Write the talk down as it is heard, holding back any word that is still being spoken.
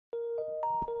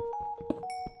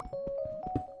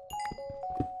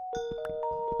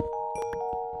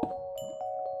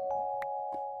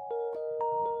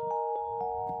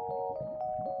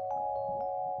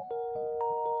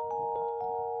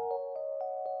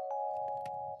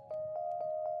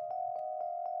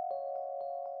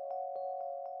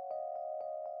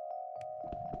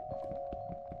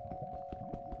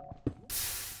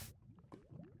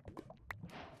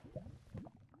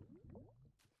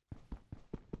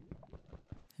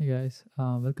Hey guys,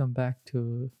 welcome back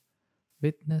to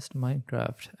Witnessed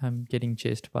Minecraft. I'm getting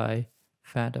chased by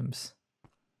phantoms.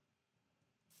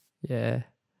 Yeah,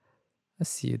 I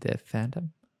see you there,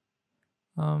 phantom.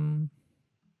 Um,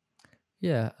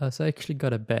 yeah, so I actually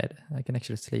got a bed. I can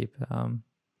actually sleep.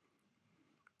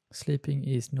 Sleeping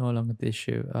is no longer the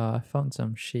issue. I found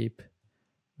some sheep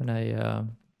when I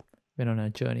went on a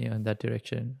journey on that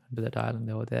direction to that island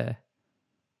over there.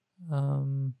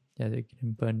 Yeah, they're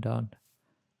getting burned down.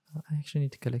 I actually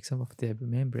need to collect some of their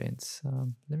membranes.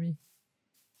 Let me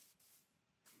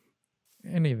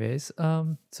Anyways,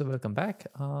 so welcome back.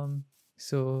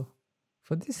 So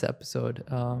for this episode,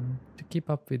 to keep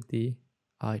up with the,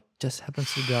 it just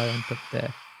happens to die on top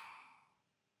there.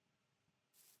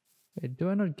 Wait, do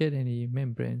I not get any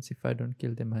membranes if I don't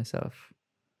kill them myself?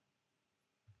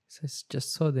 So I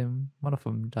just saw them. One of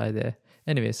them die there.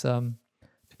 Anyways, to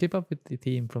keep up with the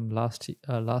theme from last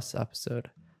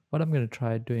episode, what I'm gonna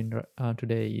try doing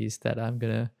today is that I'm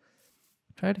gonna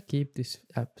try to keep this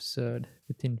episode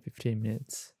within 15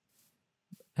 minutes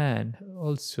and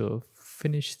also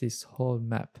finish this whole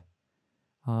map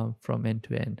from end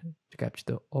to end to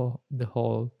capture the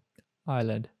whole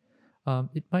island.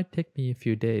 It might take me a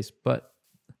few days, but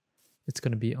it's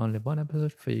going to be only one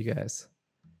episode for you guys.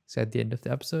 So at the end of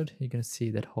the episode, you're going to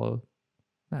see that whole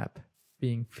map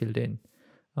being filled in.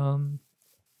 Um,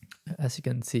 as you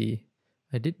can see,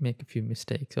 I did make a few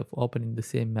mistakes of opening the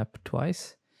same map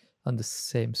twice on the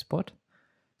same spot.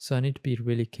 So I need to be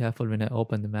really careful when I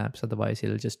open the maps, otherwise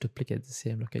it'll just duplicate the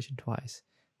same location twice,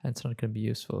 and it's not going to be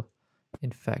useful.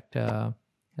 In fact,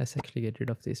 let's actually get rid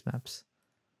of these maps.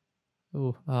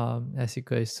 Oh, as you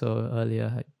guys saw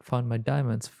earlier, I found my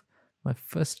diamonds, my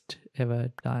first ever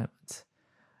diamonds,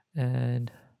 and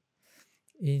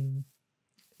in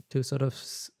to sort of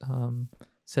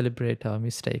celebrate our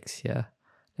mistakes here,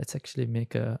 let's actually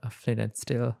make a flint and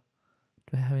steel.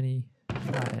 Do I have any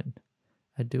iron?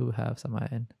 I do have some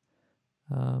iron.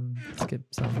 Let's get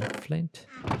some flint.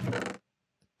 I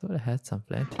thought I had some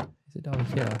flint. Is it over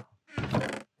here?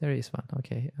 There is one.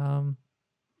 Okay.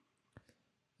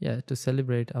 Yeah, to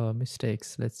celebrate our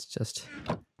mistakes, let's just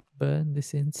burn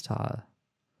this in style.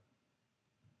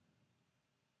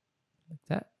 Like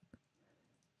that.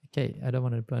 Okay, I don't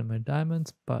want to burn my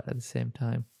diamonds, but at the same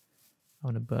time, I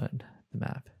want to burn the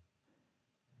map.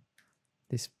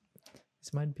 This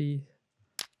might be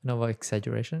an over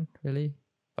exaggeration, really,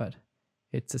 but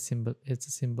it's a symbol. It's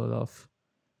a symbol of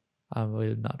I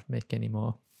will not make any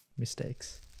more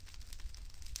mistakes.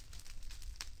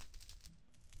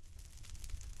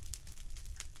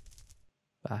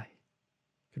 Bye.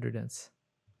 Good riddance.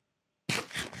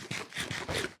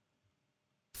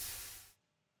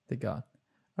 They're gone.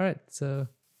 All right, so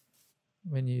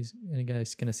when you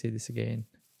guys gonna see this again,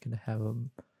 gonna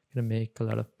make a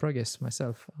lot of progress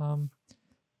myself.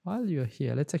 While you're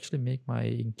here, let's actually make my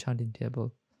enchanting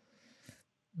table.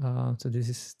 So this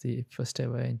is the first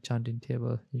ever enchanting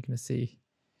table you're gonna see.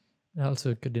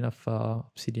 Also good enough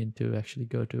obsidian to actually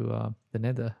go to the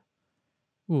nether.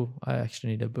 Ooh, I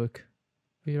actually need a book.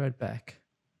 Be right back.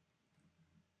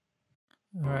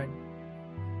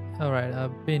 Alright,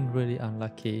 I've been really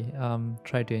unlucky.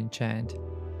 Try to enchant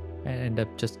and end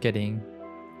up just getting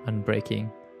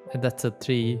unbreaking. And that's a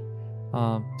three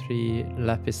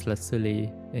lapis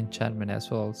lazuli enchantment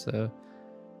as well. So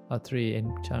three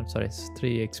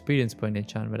experience point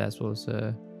enchantment as well.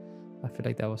 So I feel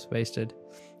like that was wasted.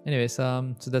 Anyways,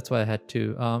 so that's why I had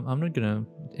to. I'm not gonna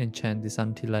enchant this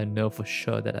until I know for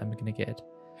sure that I'm gonna get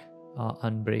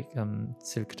unbreak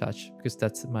silk touch, because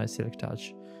that's my silk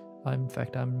touch. In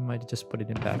fact, I might just put it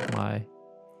in back my.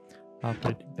 I'll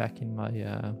put it back in my.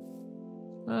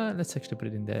 Let's actually put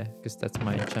it in there because that's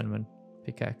my enchantment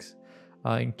pickaxe,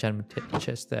 enchantment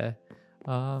chest there.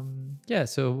 Yeah.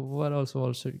 So what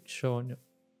also shown.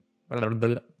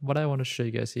 What I want to show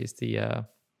you guys is the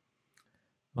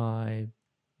my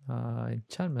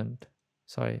enchantment.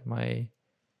 Sorry, my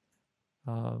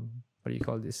what do you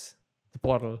call this? The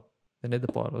portal, the nether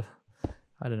portal.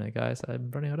 I don't know, guys. I'm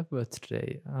running out of words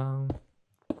today.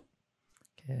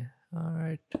 Okay. All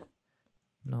right.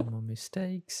 No more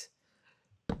mistakes.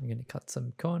 I'm gonna cut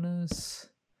some corners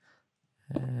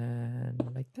and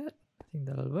like that. I think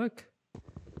that'll work.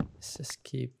 Let's just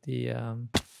keep the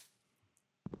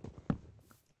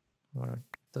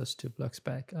those two blocks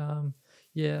back.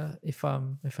 Yeah, if I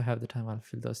have the time, I'll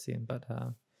fill those in, but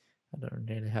I don't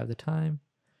really have the time.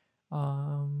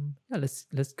 Yeah,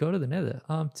 let's go to the nether.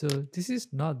 So this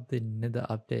is not the nether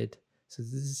update. So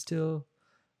this is still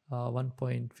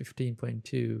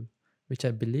 1.15.2, which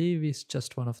I believe is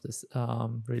just one of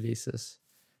the releases,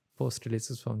 post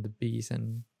releases from the bees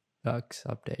and bugs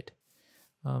update.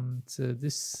 So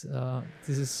this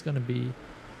is gonna be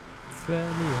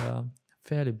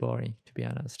fairly boring, to be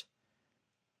honest.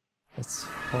 Let's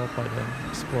hope I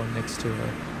don't spawn next to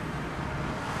her.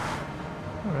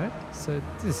 Alright, so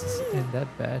this isn't that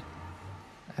bad.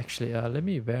 Actually, let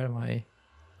me wear my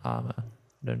armor. I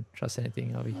don't trust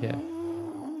anything over here.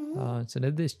 So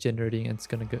nether is generating and it's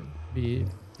gonna be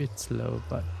a bit slow,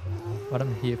 but what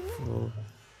I'm here for.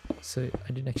 So I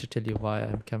didn't actually tell you why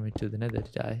I'm coming to the nether,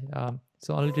 did I?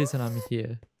 So only reason I'm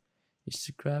here is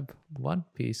to grab one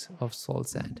piece of soul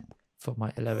sand for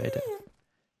my elevator,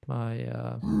 my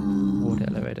water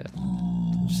elevator.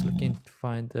 I'm just looking to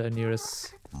find the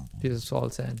nearest piece of soul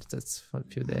sand. That's a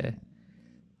few there.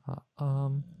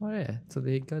 Oh yeah, so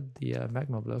they got the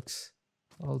magma blocks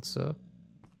also.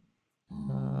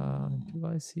 Do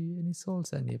I see any soul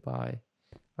sand nearby?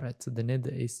 Alright, so the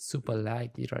nether is super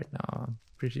laggy right now. I'm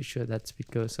pretty sure that's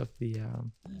because of the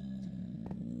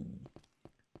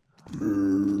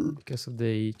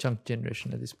chunk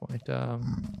generation at this point. Oh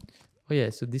yeah,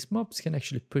 so these mobs can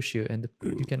actually push you, and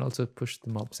you can also push the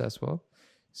mobs as well.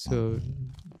 So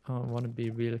I want to be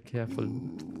real careful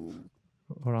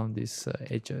around these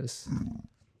edges,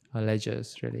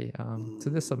 ledges really. So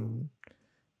there's some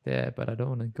there, but I don't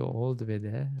want to go all the way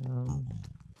there.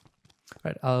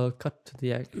 Right, I'll cut to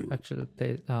the actual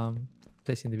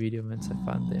place in the video once I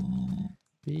find them.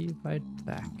 Be right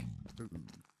back.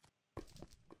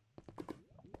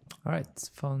 Alright,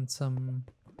 found some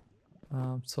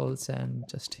soul sand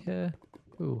just here.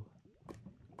 Ooh.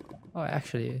 Oh,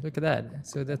 actually, look at that.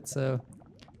 So that's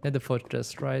nether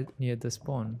fortress right near the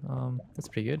spawn. That's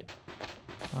pretty good.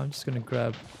 I'm just gonna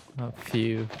grab a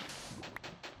few.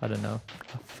 I don't know,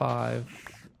 5.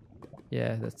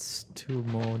 Yeah, that's 2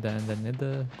 more than the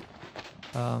nether.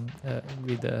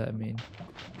 Wither, I mean,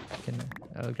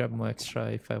 I'll grab more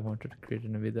extra if I wanted to create a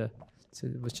wither. So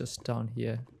it was just down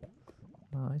here.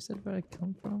 Is that where I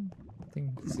come from? I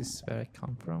think this is where I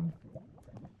come from.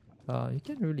 You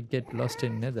can't really get lost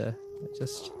in nether.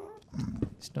 It's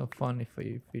no fun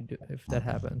if that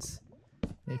happens.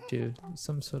 You need to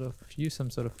use some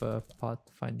sort of a path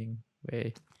finding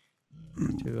way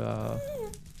to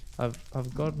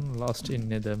I've gotten lost in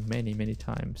nether many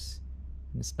times,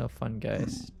 and it's no fun,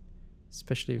 guys,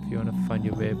 especially if you want to find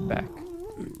your way back.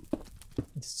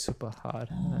 It's super hard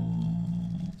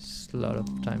and it's a lot of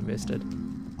time wasted,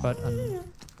 but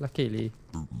luckily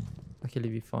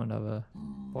we found our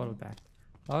portal back.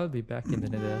 I'll be back in the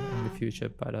nether in the future,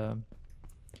 but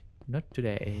not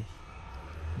today,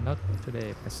 my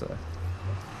sir.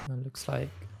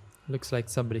 Looks like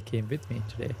somebody came with me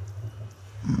today.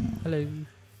 Hello.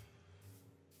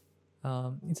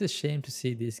 It's a shame to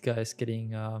see these guys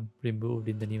getting removed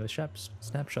in the newer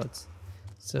snapshots.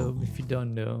 So if you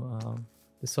don't know,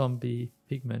 the zombie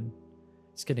pigman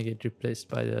is gonna get replaced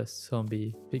by the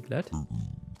zombie piglet.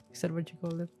 Is that what you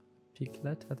call it?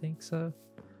 Piglet, I think so.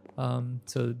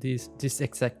 So this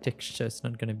exact texture is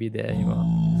not gonna be there anymore.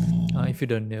 If you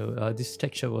don't know, this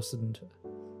texture wasn't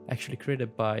actually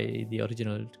created by the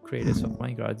original creators of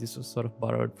Minecraft. This was sort of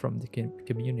borrowed from the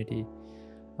community.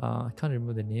 I can't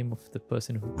remember the name of the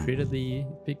person who created the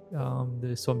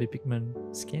zombie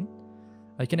pigman skin.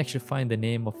 I can actually find the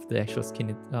name of the actual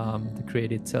skin, the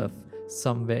crate itself,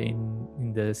 somewhere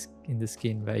in the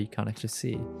skin where you can't actually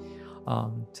see.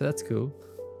 So that's cool.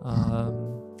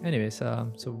 Anyways,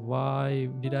 so why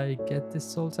did I get this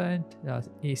soul sand?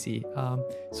 Easy.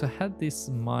 So I had this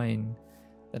mine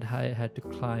that I had to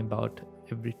climb out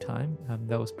every time.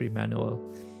 That was pretty manual,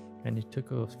 and it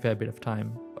took a fair bit of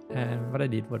time. And what I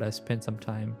did was I spent some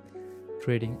time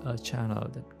creating a channel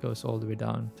that goes all the way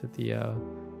down to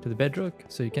the bedrock,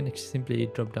 so you can simply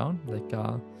drop down like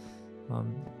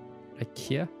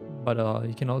here, but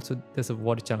you can also, there's a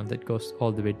water channel that goes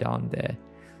all the way down there.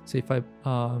 So if I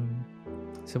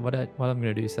so what I'm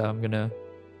gonna do is I'm gonna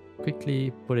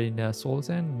quickly put in a soul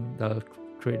sand, and that'll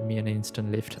create me an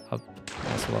instant lift up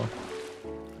as well.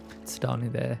 It's down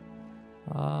in there.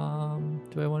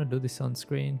 Do I want to do this on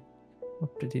screen? I'm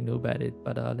pretty noob at it,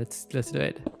 but let's do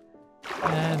it.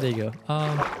 And there you go.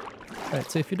 Right,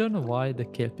 so if you don't know why the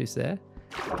kelp is there,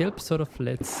 kelp sort of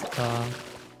lets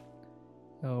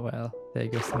oh well, there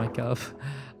goes my kelp.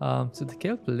 So the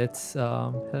kelp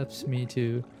helps me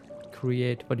to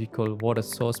create what we call water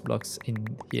source blocks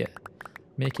in here,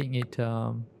 making it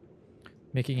all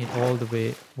the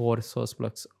way water source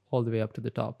blocks all the way up to the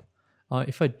top.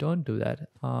 If I don't do that,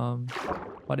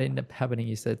 what end up happening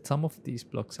is that some of these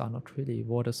blocks are not really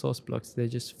water source blocks, they're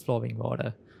just flowing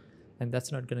water, and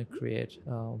that's not going to create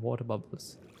water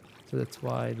bubbles. So that's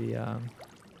why the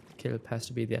kelp has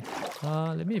to be there.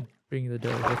 Let me bring the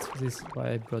door. This is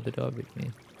why I brought the door with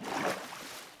me.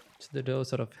 the door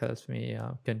sort of helps me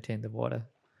contain the water,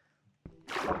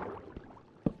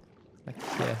 like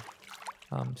here.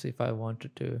 So if I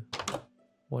wanted to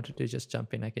just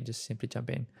jump in, I can just simply jump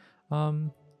in.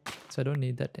 So I don't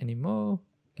need that anymore.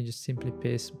 I can just simply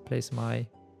place my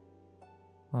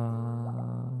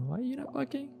why are you not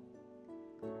working?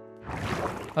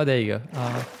 Oh, there you go.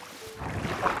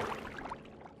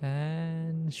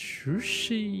 And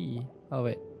sushi. Oh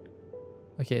wait.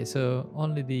 Okay, so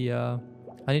only the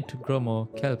I need to grow more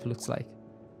kelp, looks like.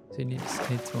 So it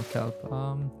needs more kelp.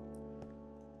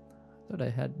 Thought I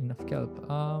had enough kelp.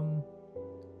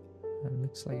 It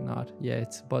looks like not. Yeah,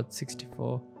 it's about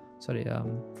 64. Sorry,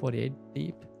 48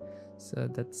 deep. So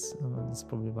that's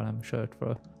probably what I'm short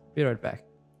for. Be right back.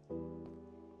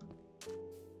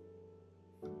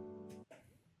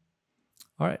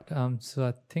 All right. So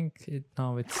I think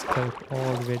now it's kelp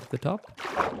all the way to the top.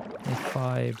 If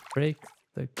I break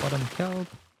the bottom kelp,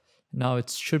 now it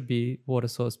should be water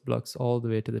source blocks all the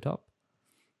way to the top.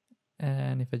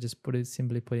 And if I just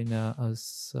simply put in a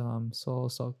soul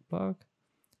sock block,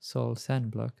 soul sand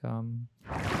block,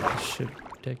 it should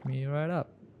take me right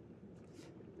up.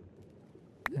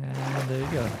 And there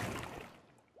you go.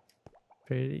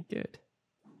 Pretty good.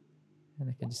 And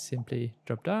I can just simply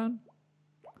drop down.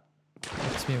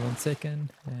 Takes me 1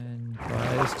 second and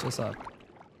rise just up.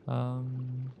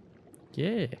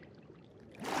 Yeah,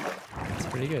 that's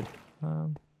pretty good.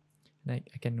 And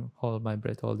I can hold my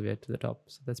breath all the way to the top,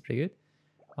 so that's pretty good.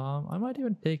 I might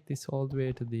even take this all the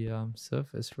way to the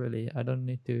surface. Really, I don't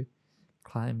need to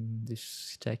climb this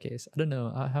staircase. I don't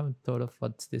know. I haven't thought of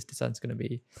what this design's gonna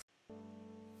be.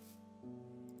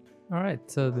 All right,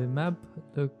 so the map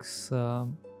looks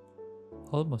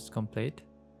almost complete.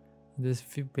 There's a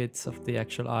few bits of the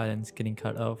actual islands getting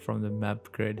cut off from the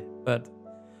map grid, but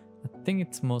I think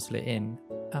it's mostly in.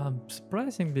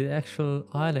 Surprisingly, the actual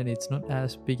island it's not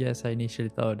as big as I initially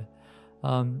thought.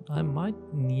 I might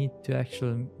need to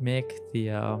actually make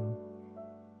the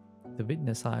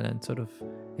witness island sort of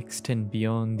extend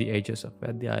beyond the edges of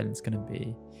where the island's gonna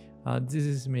be. This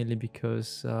is mainly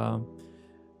because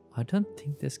I don't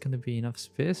think there's gonna be enough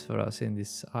space for us in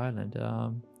this island.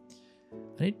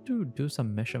 I need to do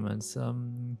some measurements.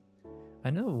 I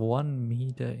know 1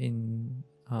 meter in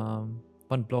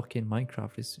 1 block in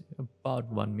Minecraft is about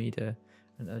 1 meter,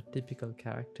 and a typical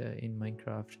character in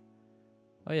Minecraft.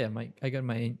 Oh yeah, I got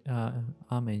my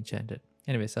armor enchanted.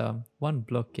 Anyways, 1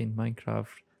 block in Minecraft,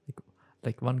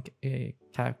 like one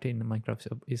character in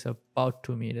Minecraft is about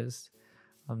 2 meters.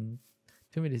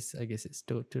 2 meters, I guess it's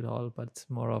too tall, but it's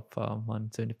more of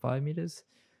 175 meters.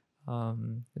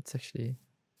 Let's actually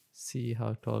see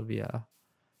how tall we are.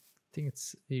 I think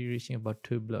it's reaching about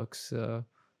 2 blocks.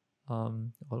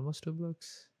 Almost 2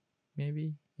 blocks,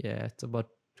 maybe. Yeah, it's about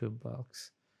 2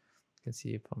 blocks. You can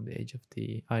see from the edge of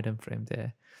the item frame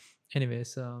there.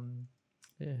 Anyways,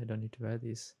 yeah, I don't need to wear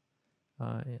these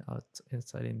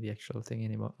inside in the actual thing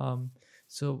anymore.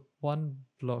 So 1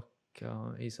 block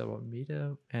is about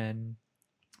meter, and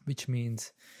which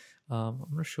means I'm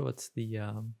not sure what's the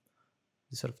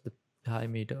sort of the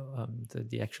diameter,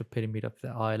 the actual perimeter of the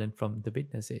island from the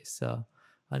witness is.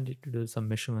 I need to do some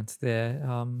measurements there.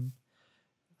 I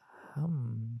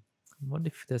wonder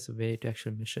if there's a way to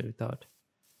actually measure without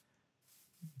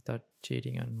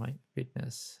cheating on my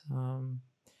witness.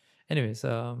 Anyways,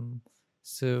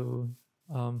 so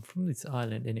from this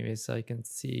island, anyways, I can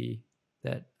see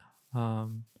that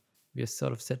we are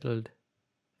sort of settled.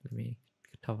 Let me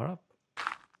cover up.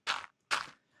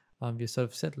 We're sort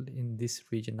of settled in this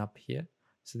region up here.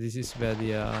 So this is where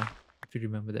the if you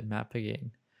remember the map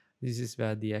again, this is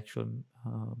where the actual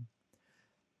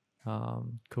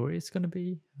core is going to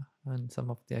be, and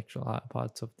some of the actual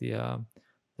parts of the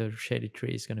shady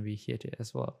tree is going to be here too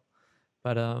as well.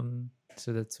 But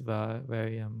so that's where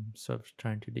I'm sort of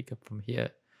trying to dig up from here.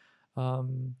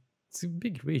 It's a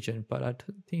big region, but I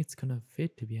don't think it's gonna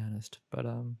fit, to be honest. But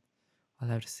I'll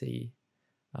have to see.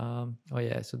 Oh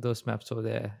yeah, so those maps over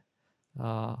there,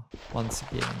 once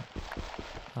again,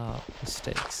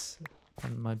 mistakes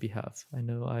on my behalf. I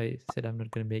know I said I'm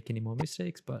not gonna make any more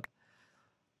mistakes, but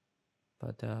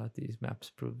these maps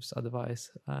proves otherwise,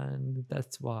 and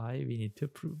that's why we need to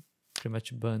pretty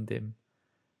much burn them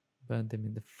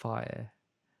in the fire.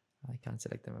 I can't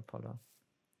select them. Hold on.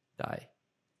 Die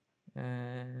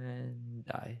and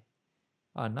die.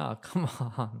 Oh no, come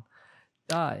on,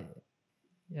 die.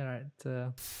 Yeah,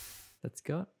 right. Let's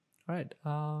go. All right.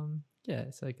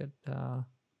 Yeah. So I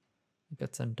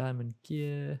got some diamond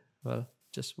gear. Well,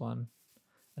 just one,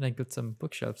 and I got some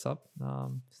bookshelves up.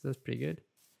 So that's pretty good.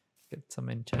 Get some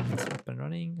enchantments up and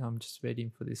running. I'm just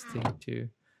waiting for this thing to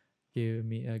give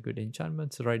me a good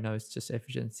enchantment. So right now it's just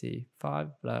efficiency 5,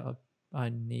 but I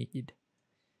need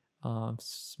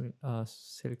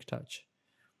silk touch,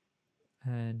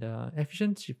 and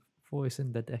efficiency 4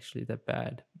 isn't that actually that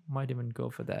bad. Might even go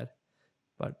for that,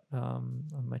 but I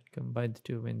might combine the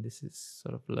two when this is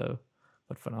sort of low.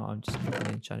 But for now, I'm just going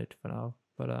to enchant it for now.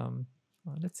 But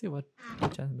let's see what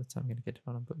enchantments I'm gonna get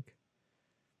from a book.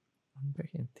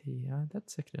 Unbreaking 3,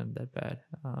 that's actually not that bad.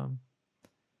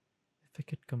 If I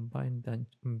could combine the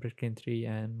Unbreaking 3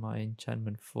 and my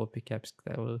enchantment 4 pickaxe,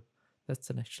 that's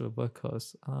an actual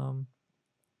workhorse.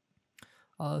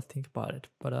 I'll think about it,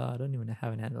 but I don't even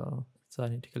have an anvil, so I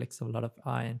need to collect a lot of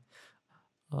iron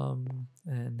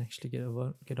and actually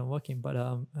get on working. But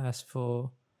as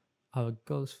for our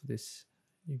goals for this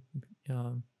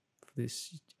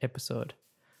episode,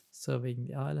 surveying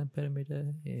the island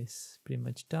perimeter is pretty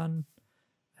much done.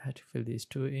 I had to fill these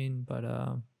two in, but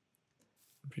I'm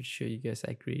pretty sure you guys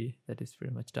agree that it's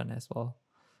pretty much done as well.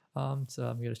 So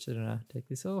I'm gonna take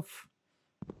this off.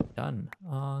 Done.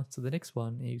 So the next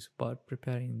one is about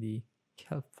preparing the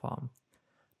kelp farm.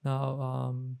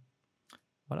 Now,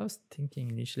 what I was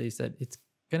thinking initially is that it's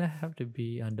gonna have to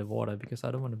be underwater because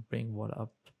I don't want to bring water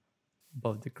up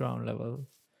above the ground level,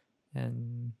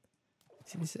 and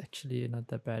this is actually not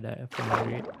that bad for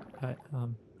my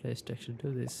place to actually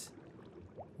do this.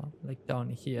 Like down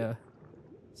here,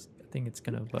 I think it's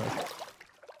gonna work.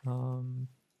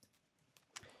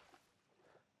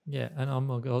 Yeah, and I'm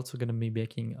also gonna be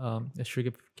making a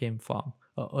sugarcane farm,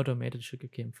 automated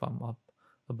sugarcane farm up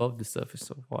above the surface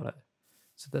of water.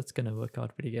 So that's gonna work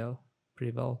out pretty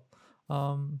well.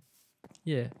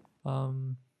 Yeah.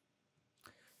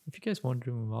 If you guys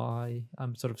wondering why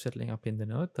I'm sort of settling up in the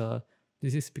north,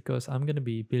 this is because I'm gonna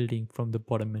be building from the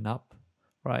bottom and up,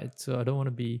 right? So I don't want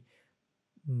to be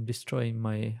destroying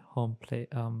my home play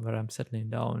where I'm settling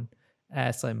down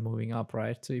as I'm moving up,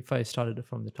 right? So if I started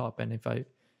from the top and if I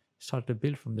start to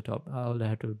build from the top, I'll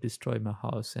have to destroy my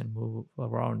house and move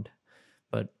around.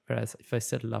 But whereas if I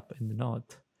settle up in the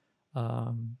north,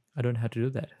 I don't have to do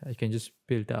that. I can just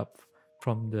build up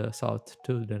from the south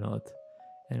to the north,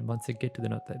 and once I get to the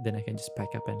north, then I can just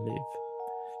pack up and leave.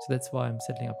 So that's why I'm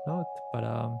settling up north. But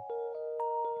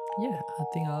yeah, I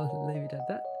think I'll leave it at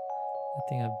that. I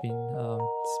think it's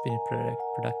been a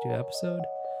productive episode.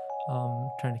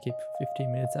 Trying to keep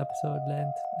 15 minutes episode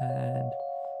length and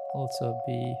also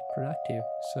be productive.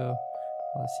 So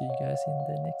I'll see you guys in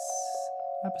the next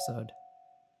episode.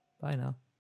 Bye now.